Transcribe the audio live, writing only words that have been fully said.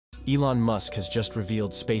Elon Musk has just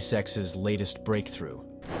revealed SpaceX's latest breakthrough,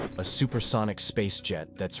 a supersonic space jet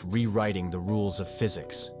that's rewriting the rules of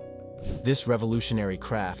physics. This revolutionary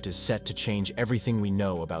craft is set to change everything we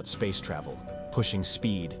know about space travel, pushing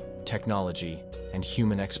speed, technology, and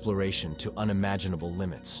human exploration to unimaginable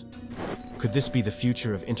limits. Could this be the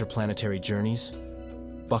future of interplanetary journeys?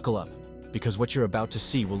 Buckle up, because what you're about to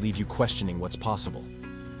see will leave you questioning what's possible.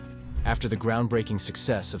 After the groundbreaking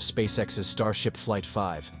success of SpaceX's Starship Flight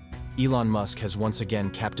 5, Elon Musk has once again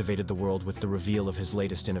captivated the world with the reveal of his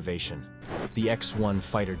latest innovation, the X-1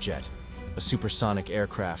 fighter jet, a supersonic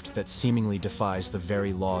aircraft that seemingly defies the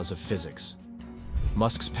very laws of physics.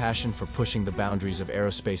 Musk's passion for pushing the boundaries of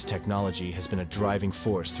aerospace technology has been a driving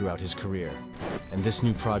force throughout his career, and this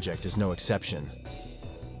new project is no exception.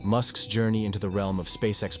 Musk's journey into the realm of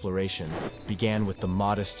space exploration began with the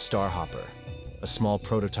modest Starhopper, a small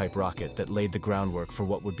prototype rocket that laid the groundwork for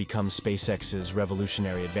what would become SpaceX's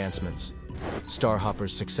revolutionary advancements.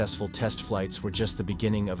 Starhopper's successful test flights were just the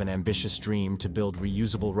beginning of an ambitious dream to build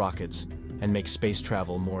reusable rockets and make space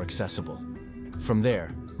travel more accessible. From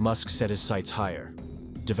there, Musk set his sights higher,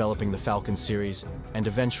 developing the Falcon series and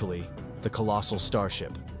eventually the colossal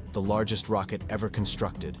Starship, the largest rocket ever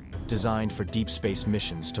constructed, designed for deep space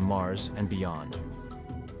missions to Mars and beyond.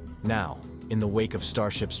 Now, in the wake of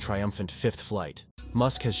Starship's triumphant fifth flight,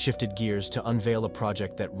 Musk has shifted gears to unveil a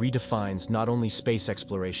project that redefines not only space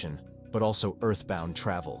exploration, but also Earthbound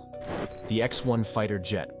travel. The X-1 fighter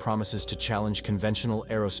jet promises to challenge conventional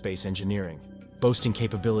aerospace engineering, boasting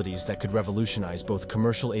capabilities that could revolutionize both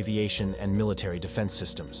commercial aviation and military defense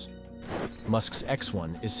systems. Musk's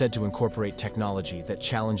X-1 is said to incorporate technology that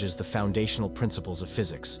challenges the foundational principles of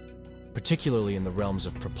physics, particularly in the realms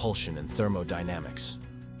of propulsion and thermodynamics.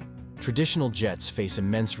 Traditional jets face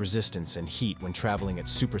immense resistance and heat when traveling at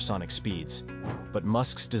supersonic speeds, but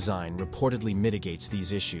Musk's design reportedly mitigates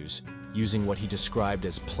these issues using what he described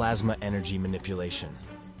as plasma energy manipulation.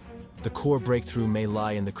 The core breakthrough may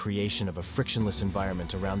lie in the creation of a frictionless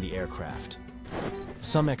environment around the aircraft.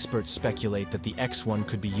 Some experts speculate that the X-1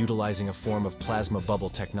 could be utilizing a form of plasma bubble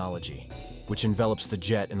technology, which envelops the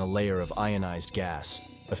jet in a layer of ionized gas,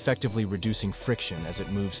 effectively reducing friction as it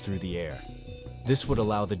moves through the air. This would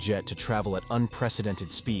allow the jet to travel at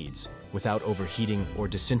unprecedented speeds without overheating or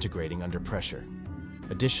disintegrating under pressure.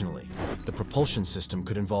 Additionally, the propulsion system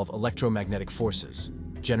could involve electromagnetic forces,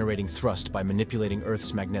 generating thrust by manipulating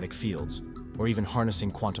Earth's magnetic fields, or even harnessing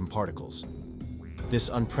quantum particles. This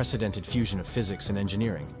unprecedented fusion of physics and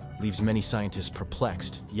engineering leaves many scientists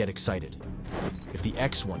perplexed, yet excited. If the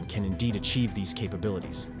X-1 can indeed achieve these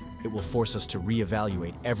capabilities, it will force us to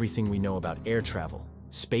reevaluate everything we know about air travel,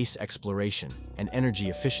 space exploration, and energy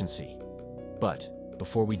efficiency. But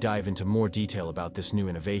before we dive into more detail about this new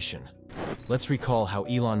innovation, let's recall how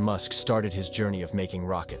Elon Musk started his journey of making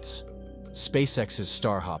rockets. SpaceX's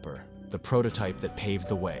Starhopper, the prototype that paved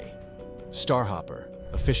the way. Starhopper,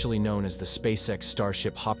 officially known as the SpaceX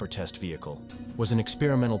Starship Hopper Test Vehicle, was an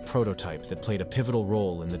experimental prototype that played a pivotal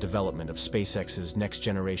role in the development of SpaceX's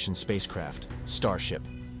next-generation spacecraft, Starship.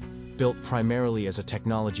 Built primarily as a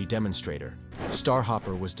technology demonstrator,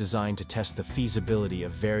 Starhopper was designed to test the feasibility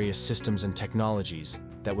of various systems and technologies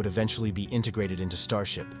that would eventually be integrated into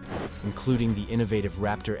Starship, including the innovative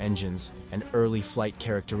Raptor engines and early flight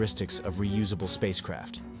characteristics of reusable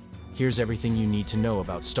spacecraft. Here's everything you need to know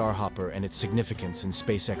about Starhopper and its significance in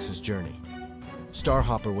SpaceX's journey.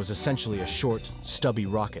 Starhopper was essentially a short, stubby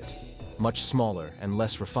rocket, much smaller and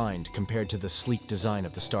less refined compared to the sleek design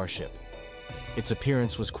of the Starship. Its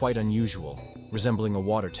appearance was quite unusual, resembling a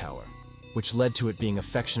water tower, which led to it being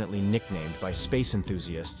affectionately nicknamed by space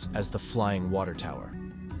enthusiasts as the Flying Water Tower.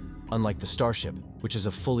 Unlike the Starship, which is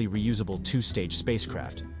a fully reusable two-stage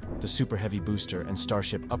spacecraft, the Super Heavy Booster and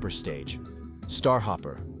Starship Upper Stage,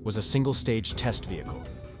 Starhopper was a single-stage test vehicle.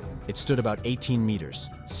 It stood about 18 meters,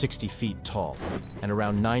 60 feet tall, and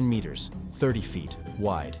around 9 meters, 30 feet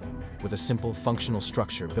wide, with a simple functional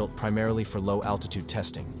structure built primarily for low-altitude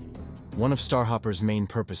testing. One of Starhopper's main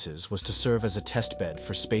purposes was to serve as a testbed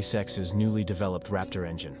for SpaceX's newly developed Raptor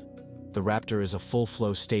engine. The Raptor is a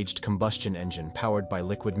full-flow staged combustion engine powered by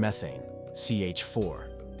liquid methane, CH4,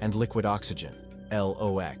 and liquid oxygen,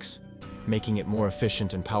 LOX, making it more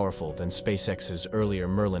efficient and powerful than SpaceX's earlier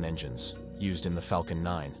Merlin engines, used in the Falcon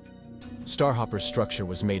 9. Starhopper's structure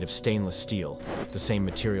was made of stainless steel, the same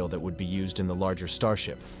material that would be used in the larger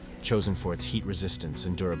Starship, chosen for its heat resistance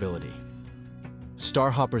and durability.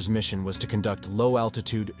 Starhopper's mission was to conduct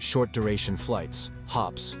low-altitude, short-duration flights,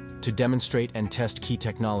 HOPs, to demonstrate and test key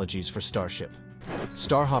technologies for Starship.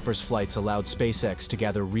 Starhopper's flights allowed SpaceX to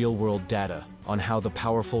gather real-world data on how the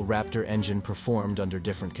powerful Raptor engine performed under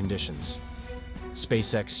different conditions.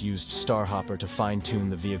 SpaceX used Starhopper to fine-tune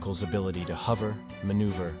the vehicle's ability to hover,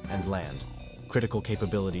 maneuver, and land, critical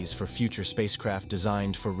capabilities for future spacecraft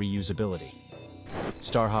designed for reusability.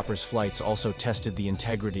 Starhopper's flights also tested the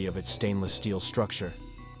integrity of its stainless steel structure,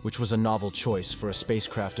 which was a novel choice for a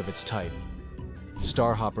spacecraft of its type.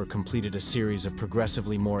 Starhopper completed a series of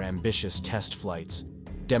progressively more ambitious test flights,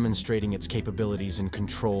 demonstrating its capabilities in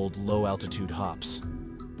controlled, low-altitude hops.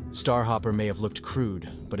 Starhopper may have looked crude,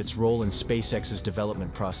 but its role in SpaceX's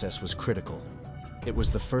development process was critical. It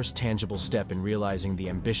was the first tangible step in realizing the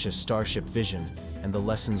ambitious Starship vision, and the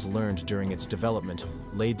lessons learned during its development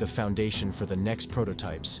laid the foundation for the next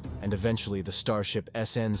prototypes, and eventually the Starship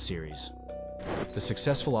SN series. The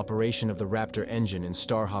successful operation of the Raptor engine in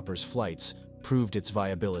Starhopper's flights proved its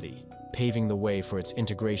viability, paving the way for its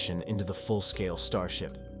integration into the full-scale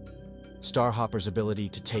Starship. Starhopper's ability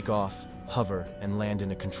to take off, hover, and land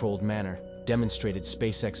in a controlled manner demonstrated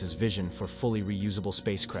SpaceX's vision for fully reusable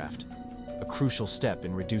spacecraft, a crucial step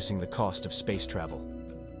in reducing the cost of space travel.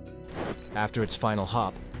 After its final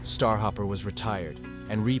hop, Starhopper was retired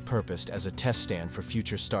and repurposed as a test stand for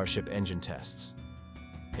future Starship engine tests.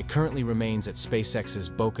 It currently remains at SpaceX's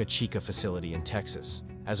Boca Chica facility in Texas,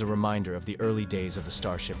 as a reminder of the early days of the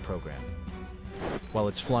Starship program. While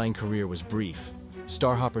its flying career was brief,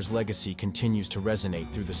 Starhopper's legacy continues to resonate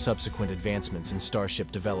through the subsequent advancements in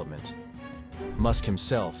Starship development. Musk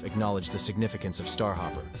himself acknowledged the significance of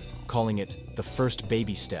Starhopper, calling it the first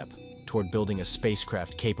baby step toward building a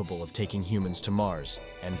spacecraft capable of taking humans to Mars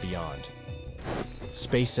and beyond.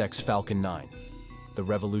 SpaceX Falcon 9, the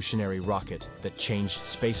revolutionary rocket that changed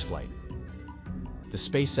spaceflight. The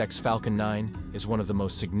SpaceX Falcon 9 is one of the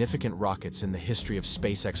most significant rockets in the history of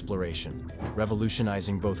space exploration,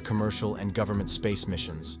 revolutionizing both commercial and government space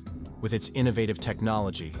missions, with its innovative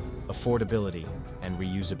technology, affordability, and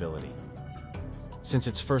reusability. Since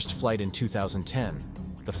its first flight in 2010,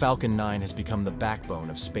 the Falcon 9 has become the backbone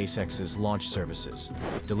of SpaceX's launch services,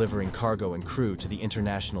 delivering cargo and crew to the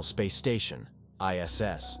International Space Station,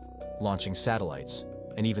 ISS, launching satellites,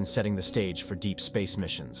 and even setting the stage for deep space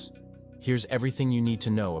missions. Here's everything you need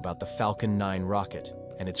to know about the Falcon 9 rocket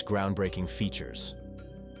and its groundbreaking features.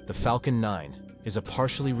 The Falcon 9 is a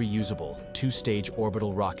partially reusable, two-stage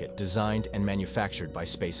orbital rocket designed and manufactured by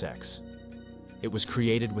SpaceX. It was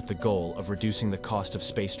created with the goal of reducing the cost of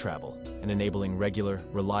space travel and enabling regular,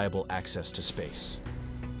 reliable access to space.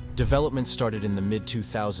 Development started in the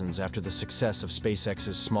mid-2000s after the success of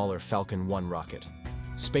SpaceX's smaller Falcon 1 rocket.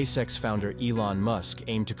 SpaceX founder Elon Musk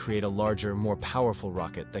aimed to create a larger, more powerful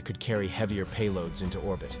rocket that could carry heavier payloads into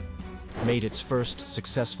orbit. Made its first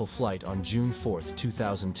successful flight on June 4,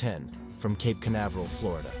 2010, from Cape Canaveral,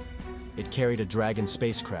 Florida. It carried a Dragon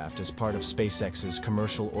spacecraft as part of SpaceX's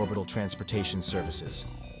Commercial Orbital Transportation Services,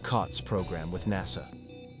 COTS program with NASA.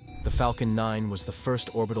 The Falcon 9 was the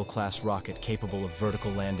first orbital-class rocket capable of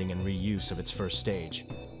vertical landing and reuse of its first stage,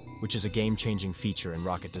 which is a game-changing feature in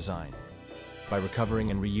rocket design. By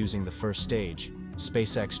recovering and reusing the first stage,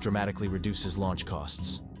 SpaceX dramatically reduces launch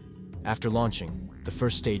costs. After launching, the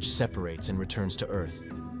first stage separates and returns to Earth,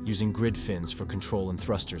 using grid fins for control and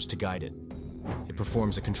thrusters to guide it. It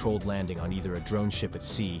performs a controlled landing on either a drone ship at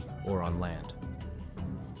sea or on land.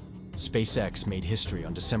 SpaceX made history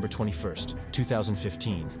on December 21,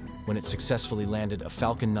 2015, when it successfully landed a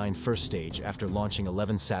Falcon 9 first stage after launching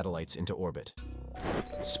 11 satellites into orbit.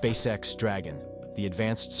 SpaceX Dragon, the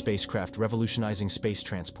advanced spacecraft revolutionizing space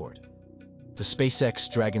transport. The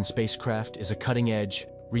SpaceX Dragon spacecraft is a cutting-edge,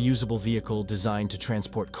 reusable vehicle designed to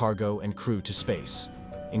transport cargo and crew to space,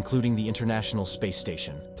 including the International Space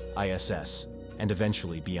Station, ISS, and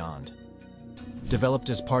eventually beyond. Developed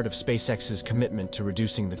as part of SpaceX's commitment to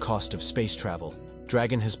reducing the cost of space travel,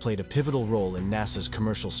 Dragon has played a pivotal role in NASA's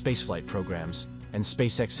commercial spaceflight programs and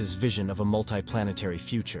SpaceX's vision of a multi-planetary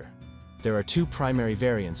future. There are two primary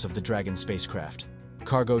variants of the Dragon spacecraft: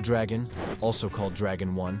 Cargo Dragon, also called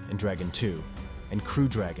Dragon 1 and Dragon 2, and Crew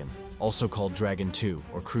Dragon, also called Dragon 2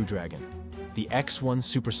 or Crew Dragon. The X-1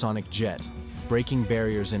 supersonic jet, breaking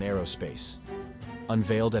barriers in aerospace.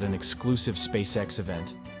 Unveiled at an exclusive SpaceX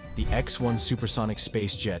event, the X-1 supersonic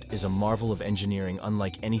space jet is a marvel of engineering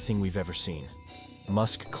unlike anything we've ever seen.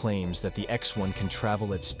 Musk claims that the X-1 can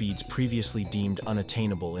travel at speeds previously deemed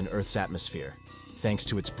unattainable in Earth's atmosphere, thanks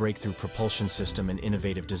to its breakthrough propulsion system and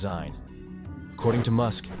innovative design. According to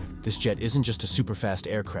Musk, this jet isn't just a superfast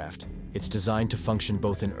aircraft, it's designed to function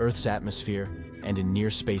both in Earth's atmosphere and in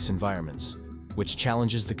near-space environments, which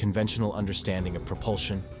challenges the conventional understanding of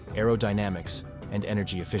propulsion, aerodynamics, and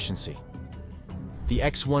energy efficiency. The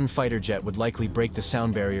X-1 fighter jet would likely break the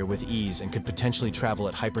sound barrier with ease and could potentially travel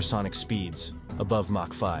at hypersonic speeds, above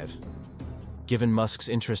Mach 5. Given Musk's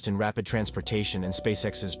interest in rapid transportation and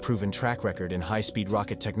SpaceX's proven track record in high-speed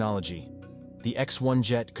rocket technology, the X-1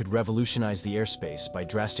 jet could revolutionize the airspace by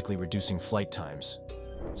drastically reducing flight times.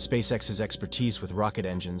 SpaceX's expertise with rocket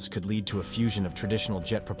engines could lead to a fusion of traditional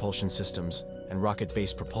jet propulsion systems and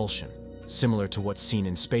rocket-based propulsion, similar to what's seen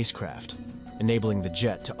in spacecraft, enabling the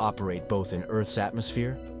jet to operate both in Earth's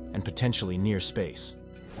atmosphere and potentially near space.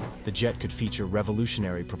 The jet could feature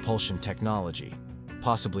revolutionary propulsion technology,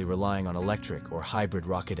 possibly relying on electric or hybrid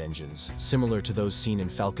rocket engines, similar to those seen in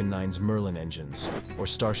Falcon 9's Merlin engines or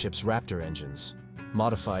Starship's Raptor engines,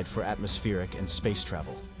 modified for atmospheric and space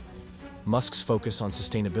travel. Musk's focus on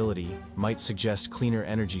sustainability might suggest cleaner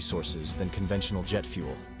energy sources than conventional jet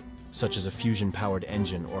fuel, such as a fusion-powered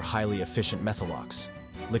engine or highly efficient methalox,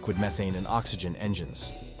 liquid methane and oxygen engines.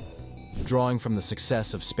 Drawing from the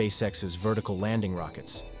success of SpaceX's vertical landing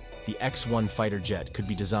rockets, the X-1 fighter jet could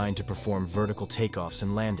be designed to perform vertical takeoffs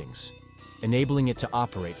and landings, enabling it to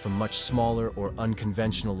operate from much smaller or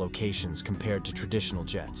unconventional locations compared to traditional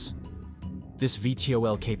jets. This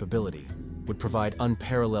VTOL capability would provide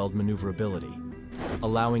unparalleled maneuverability,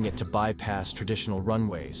 allowing it to bypass traditional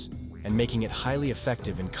runways and making it highly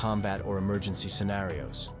effective in combat or emergency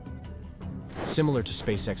scenarios. Similar to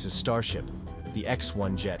SpaceX's Starship, the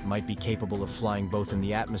X-1 jet might be capable of flying both in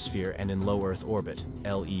the atmosphere and in low Earth orbit,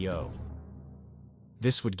 LEO.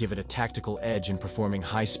 This would give it a tactical edge in performing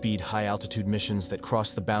high-speed, high-altitude missions that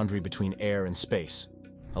cross the boundary between air and space,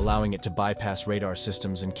 allowing it to bypass radar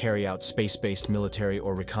systems and carry out space-based military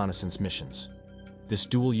or reconnaissance missions. This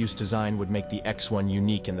dual-use design would make the X-1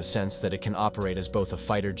 unique in the sense that it can operate as both a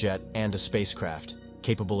fighter jet and a spacecraft,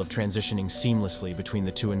 capable of transitioning seamlessly between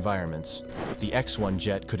the two environments. The X-1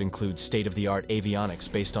 jet could include state-of-the-art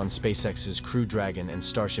avionics based on SpaceX's Crew Dragon and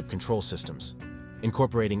Starship control systems,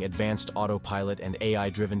 incorporating advanced autopilot and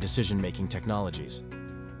AI-driven decision-making technologies.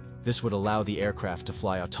 This would allow the aircraft to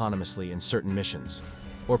fly autonomously in certain missions,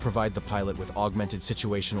 or provide the pilot with augmented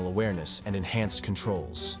situational awareness and enhanced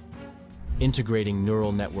controls. Integrating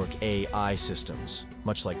neural network AI systems,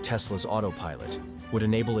 much like Tesla's autopilot, would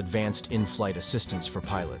enable advanced in-flight assistance for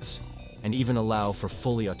pilots, and even allow for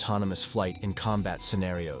fully autonomous flight in combat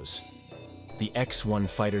scenarios. The X-1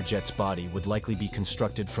 fighter jet's body would likely be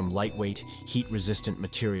constructed from lightweight, heat-resistant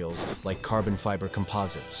materials like carbon fiber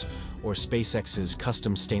composites, or SpaceX's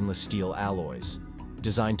custom stainless steel alloys,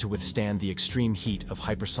 designed to withstand the extreme heat of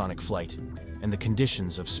hypersonic flight and the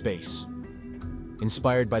conditions of space.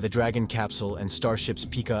 Inspired by the Dragon capsule and Starship's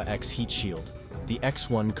Pika-X heat shield, the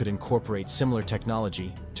X-1 could incorporate similar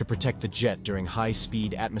technology to protect the jet during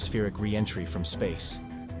high-speed atmospheric re-entry from space,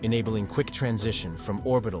 enabling quick transition from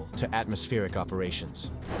orbital to atmospheric operations.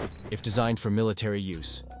 If designed for military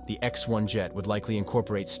use, the X-1 jet would likely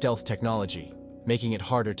incorporate stealth technology, making it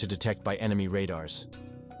harder to detect by enemy radars.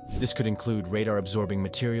 This could include radar-absorbing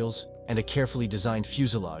materials and a carefully designed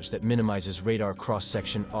fuselage that minimizes radar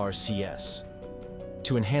cross-section (RCS).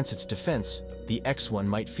 To enhance its defense, the X-1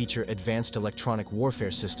 might feature advanced electronic warfare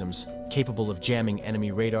systems capable of jamming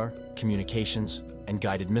enemy radar, communications, and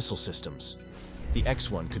guided missile systems. The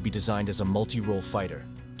X-1 could be designed as a multi-role fighter,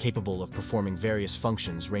 capable of performing various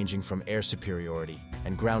functions ranging from air superiority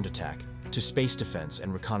and ground attack to space defense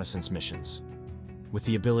and reconnaissance missions. With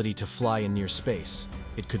the ability to fly in near space,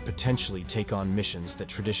 it could potentially take on missions that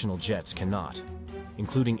traditional jets cannot,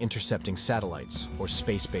 including intercepting satellites or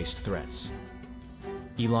space-based threats.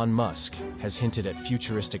 Elon Musk has hinted at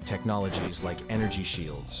futuristic technologies like energy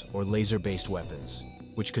shields or laser-based weapons,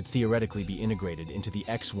 which could theoretically be integrated into the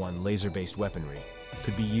X-1 laser-based weaponry,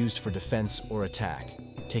 could be used for defense or attack,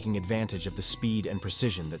 taking advantage of the speed and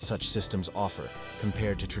precision that such systems offer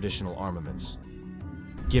compared to traditional armaments.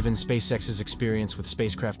 Given SpaceX's experience with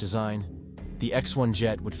spacecraft design, the X-1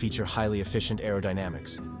 jet would feature highly efficient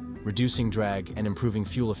aerodynamics, reducing drag and improving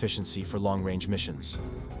fuel efficiency for long-range missions.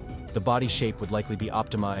 The body shape would likely be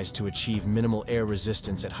optimized to achieve minimal air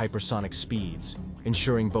resistance at hypersonic speeds,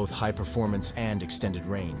 ensuring both high performance and extended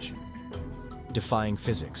range. Defying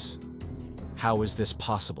physics. How is this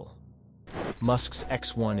possible? Musk's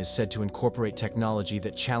X-1 is said to incorporate technology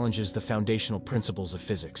that challenges the foundational principles of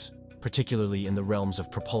physics, particularly in the realms of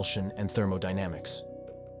propulsion and thermodynamics.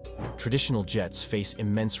 Traditional jets face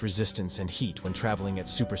immense resistance and heat when traveling at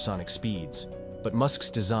supersonic speeds, but Musk's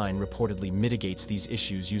design reportedly mitigates these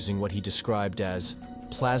issues using what he described as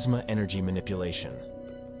plasma energy manipulation.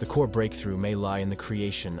 The core breakthrough may lie in the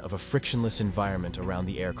creation of a frictionless environment around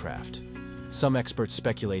the aircraft. Some experts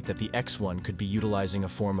speculate that the X-1 could be utilizing a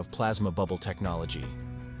form of plasma bubble technology,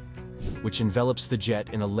 which envelops the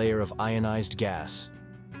jet in a layer of ionized gas,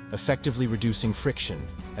 effectively reducing friction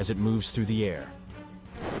as it moves through the air.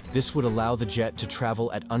 This would allow the jet to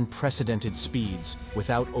travel at unprecedented speeds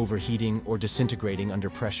without overheating or disintegrating under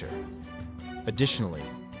pressure. Additionally,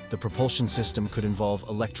 the propulsion system could involve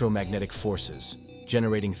electromagnetic forces,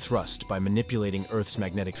 generating thrust by manipulating Earth's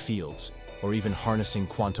magnetic fields, or even harnessing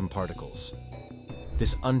quantum particles.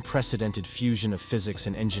 This unprecedented fusion of physics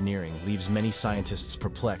and engineering leaves many scientists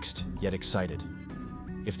perplexed, yet excited.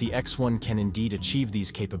 If the X-1 can indeed achieve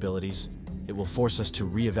these capabilities, it will force us to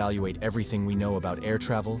reevaluate everything we know about air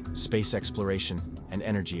travel, space exploration, and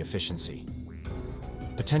energy efficiency.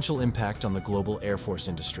 Potential impact on the global Air Force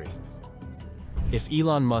industry. If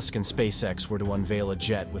Elon Musk and SpaceX were to unveil a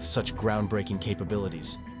jet with such groundbreaking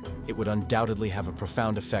capabilities, it would undoubtedly have a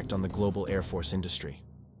profound effect on the global Air Force industry.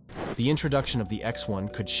 The introduction of the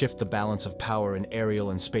X-1 could shift the balance of power in aerial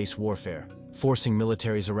and space warfare, forcing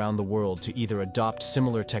militaries around the world to either adopt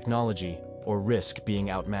similar technology or risk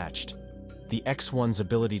being outmatched. The X-1's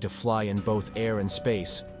ability to fly in both air and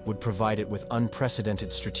space would provide it with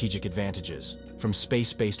unprecedented strategic advantages, from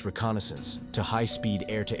space-based reconnaissance to high-speed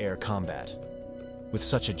air-to-air combat. With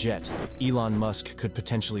such a jet, Elon Musk could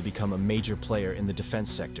potentially become a major player in the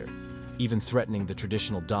defense sector, even threatening the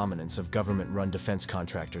traditional dominance of government-run defense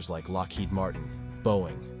contractors like Lockheed Martin,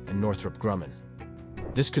 Boeing, and Northrop Grumman.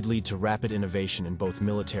 This could lead to rapid innovation in both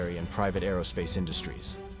military and private aerospace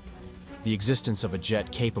industries. The existence of a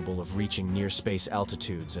jet capable of reaching near-space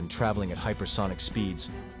altitudes and traveling at hypersonic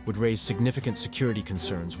speeds would raise significant security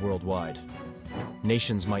concerns worldwide.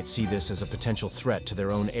 Nations might see this as a potential threat to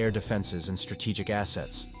their own air defenses and strategic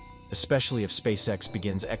assets, especially if SpaceX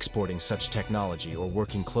begins exporting such technology or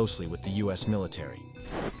working closely with the US military.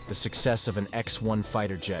 The success of an X-1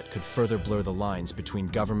 fighter jet could further blur the lines between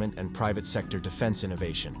government and private sector defense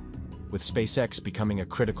innovation, with SpaceX becoming a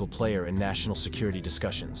critical player in national security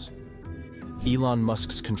discussions. Elon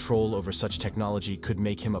Musk's control over such technology could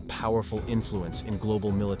make him a powerful influence in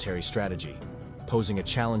global military strategy, posing a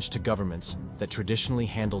challenge to governments that traditionally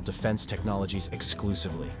handle defense technologies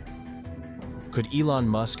exclusively. Could Elon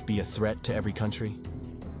Musk be a threat to every country?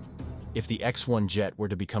 If the X-1 jet were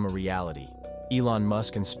to become a reality, Elon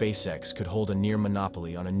Musk and SpaceX could hold a near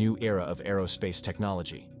monopoly on a new era of aerospace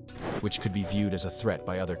technology, which could be viewed as a threat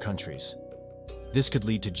by other countries. This could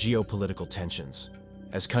lead to geopolitical tensions,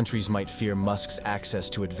 as countries might fear Musk's access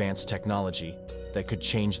to advanced technology that could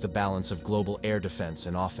change the balance of global air defense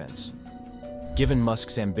and offense. Given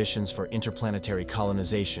Musk's ambitions for interplanetary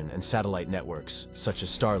colonization and satellite networks, such as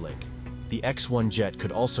Starlink, the X-1 jet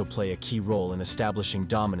could also play a key role in establishing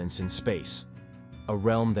dominance in space, a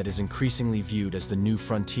realm that is increasingly viewed as the new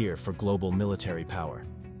frontier for global military power.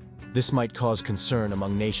 This might cause concern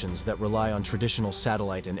among nations that rely on traditional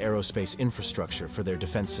satellite and aerospace infrastructure for their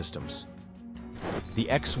defense systems. The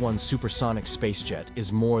X-1 supersonic space jet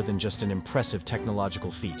is more than just an impressive technological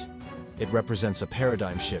feat. It represents a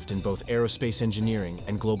paradigm shift in both aerospace engineering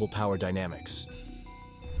and global power dynamics.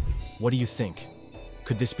 What do you think?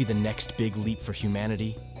 Could this be the next big leap for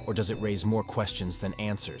humanity, or does it raise more questions than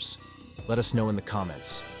answers? Let us know in the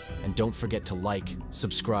comments. And don't forget to like,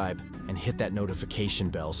 subscribe, and hit that notification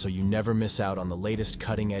bell so you never miss out on the latest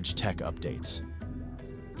cutting-edge tech updates.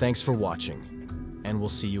 Thanks for watching, and we'll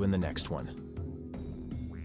see you in the next one.